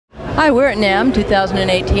Hi, we're at Namm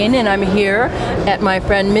 2018, and I'm here at my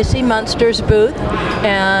friend Missy Munster's booth.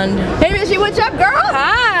 And hey, Missy, what's up, girl?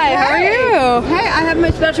 Hi, how are you? Hey, I have my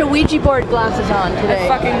special Ouija board glasses on today. I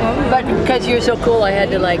fucking love them. But because you're so cool, I had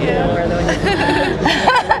to wear those.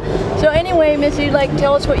 So anyway, Missy,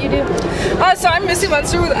 tell us what you do. So I'm Missy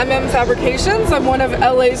Munster with Fabrications. I'm one of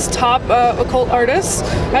LA's top occult artists.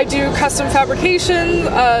 I do custom fabrication,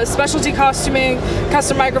 specialty costuming,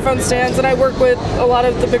 custom microphone stands, and I work with a lot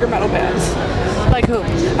of the bigger metal bands. Like who?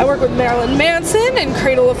 I work with Marilyn Manson and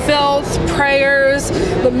Cradle of Filth, Prayers,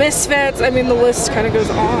 The Misfits. I mean, the list kind of goes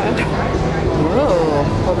on. Oh,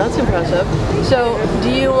 well, that's impressive. So, do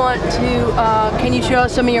you want to, can you show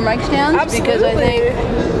us some of your mic stands? Absolutely. Because I think,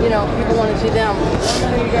 people want to see them.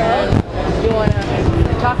 And you want to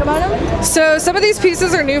talk about them? So, some of these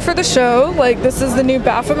pieces are new for the show. This is the new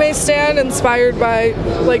Baphomet stand inspired by,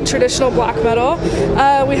 traditional black metal.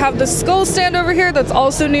 We have the skull stand over here that's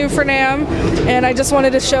also new for Namm. And I just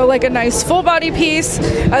wanted to show, a nice full body piece.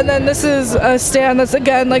 And then this is a stand that's,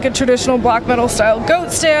 again, a traditional black metal style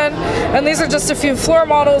goat stand. And these are just a few floor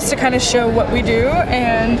models to kind of show what we do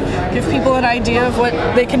and give people an idea of what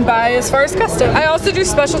they can buy as far as custom. I also do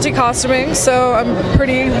specialty costuming, so I'm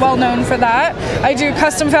pretty well known for that. I do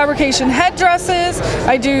custom fabrication headdresses,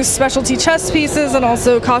 I do specialty chest pieces, and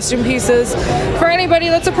also costume pieces for anybody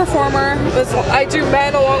that's a performer. I do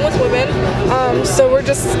men along with women, so we're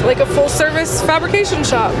just a full service fabrication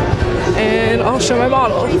shop. And I'll show my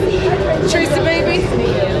model. Tracy, baby.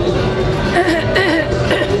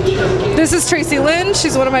 This is Tracy Lynn.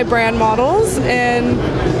 She's one of my brand models and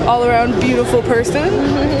all around beautiful person.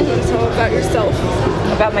 Tell about yourself.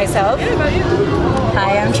 About myself? Yeah, about you.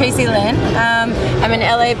 Hi, I'm Tracy Lynn. I'm an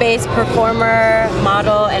LA-based performer,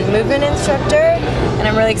 model, and movement instructor, and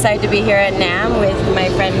I'm really excited to be here at Namm with my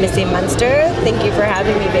friend Missy Munster. Thank you for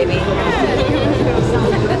having me, baby.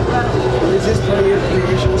 Is this part of your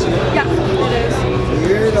creations? Yeah, it is.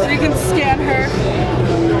 So you can scan her.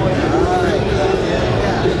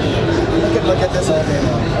 Look at this all day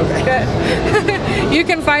long. Okay. Good. You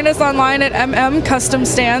can find us online at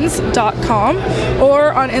mmcustomstands.com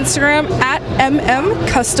or on Instagram at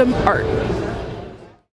mmcustomart.